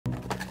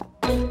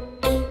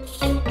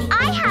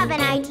I have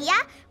an idea.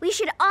 We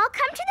should all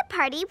come to the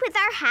party with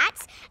our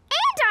hats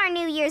and our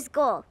New Year's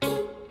goal.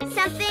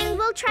 Something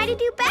we'll try to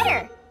do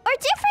better or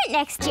different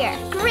next year.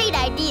 Great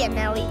idea,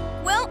 Nelly.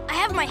 Well, I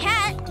have my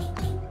hat,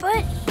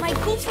 but my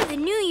goal for the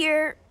new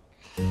year...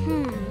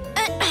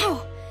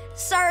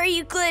 Sorry,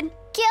 Euclid.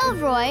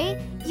 Gilroy,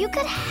 you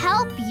could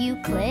help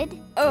Euclid.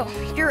 Oh,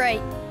 you're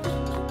right.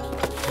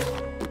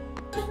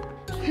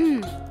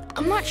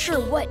 I'm not sure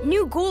what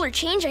new goal or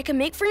change I can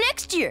make for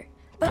next year,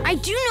 but I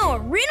do know a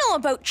riddle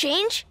about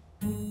change.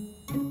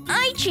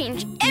 I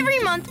change every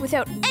month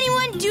without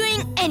anyone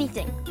doing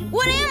anything.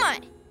 What am I?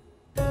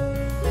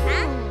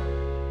 Huh?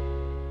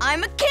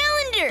 I'm a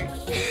calendar.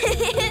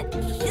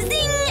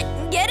 Zing!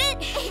 Get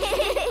it?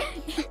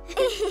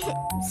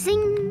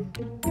 Zing.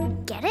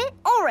 Get it?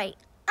 All right,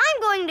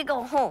 I'm going to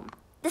go home,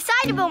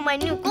 decide about my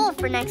new goal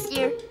for next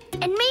year,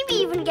 and maybe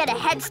even get a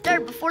head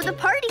start before the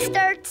party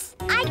starts.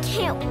 I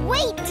can't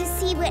wait to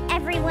see what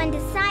everyone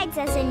decides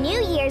as a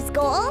New Year's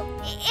goal.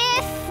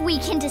 If we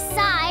can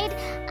decide.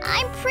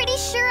 I'm pretty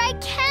sure I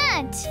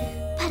can't.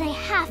 But I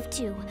have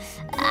to.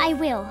 I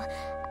will.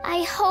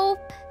 I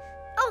hope.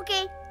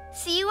 Okay,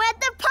 see you at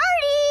the party!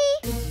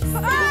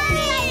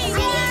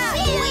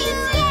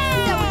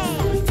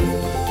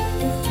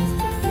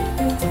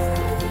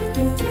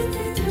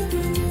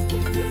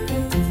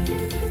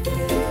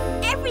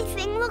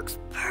 Everything looks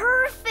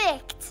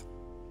perfect.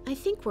 I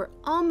think we're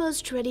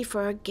almost ready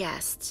for our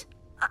guests.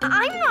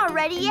 I'm not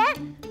ready yet.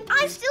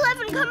 I still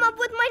haven't come up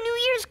with my New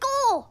Year's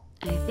goal.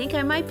 I think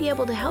I might be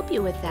able to help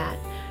you with that.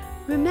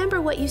 Remember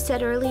what you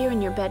said earlier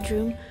in your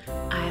bedroom?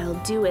 I'll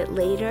do it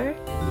later.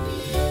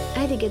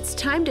 I think it's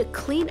time to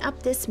clean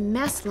up this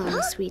mess,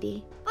 Llama,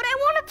 sweetie. But I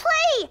want to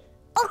play.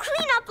 I'll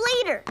clean up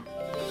later.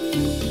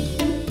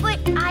 But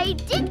I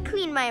did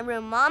clean my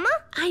room, Mama.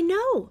 I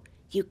know.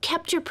 You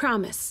kept your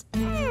promise.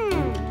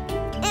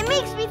 It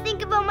makes me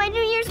think about my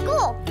New Year's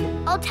goal.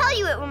 I'll tell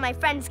you it when my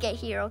friends get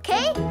here,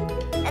 okay?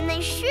 And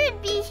they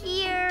should be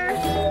here